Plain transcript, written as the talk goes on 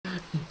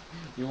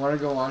You want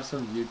to go watch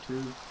some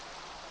YouTube?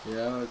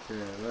 Yeah,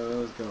 okay.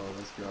 Let's go.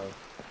 Let's go.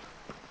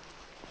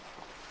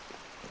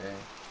 Okay.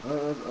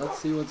 Let's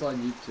see what's on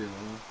YouTube.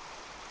 Huh?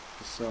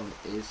 Just some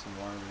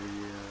ASMR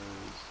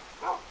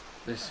videos.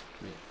 This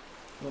me.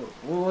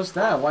 What's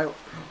that? Why?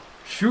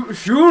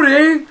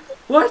 Shooting?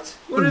 What?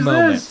 What is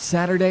moment. this?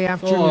 Saturday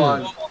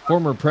afternoon.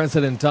 Former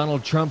President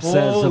Donald Trump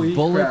says Holy a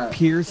bullet crap.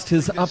 pierced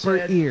his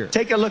upper ear.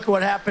 Take a look at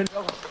what happened.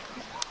 Oh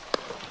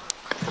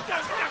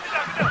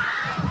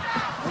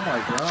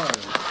my God.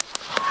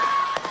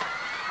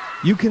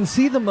 You can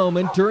see the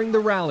moment during the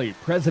rally.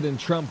 President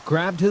Trump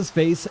grabbed his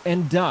face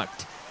and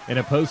ducked. In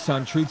a post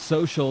on Truth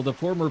Social, the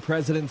former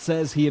president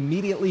says he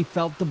immediately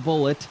felt the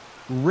bullet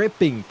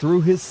ripping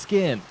through his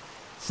skin.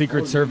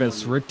 Secret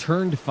Service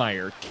returned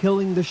fire,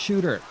 killing the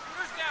shooter.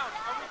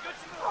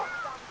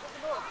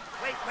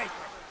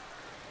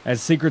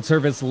 As Secret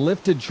Service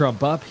lifted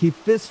Trump up, he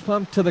fist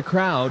pumped to the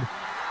crowd.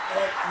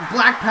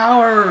 Black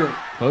power!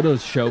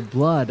 Photos show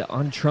blood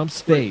on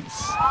Trump's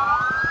face.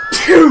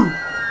 Pew!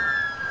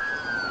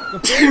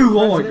 Pew!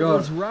 Oh my President God.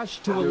 was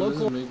rushed to a Dude,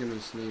 local. This is making me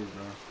sneeze,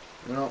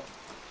 bro.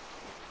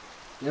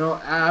 You know,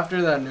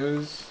 after that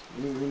news,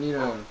 we need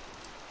a.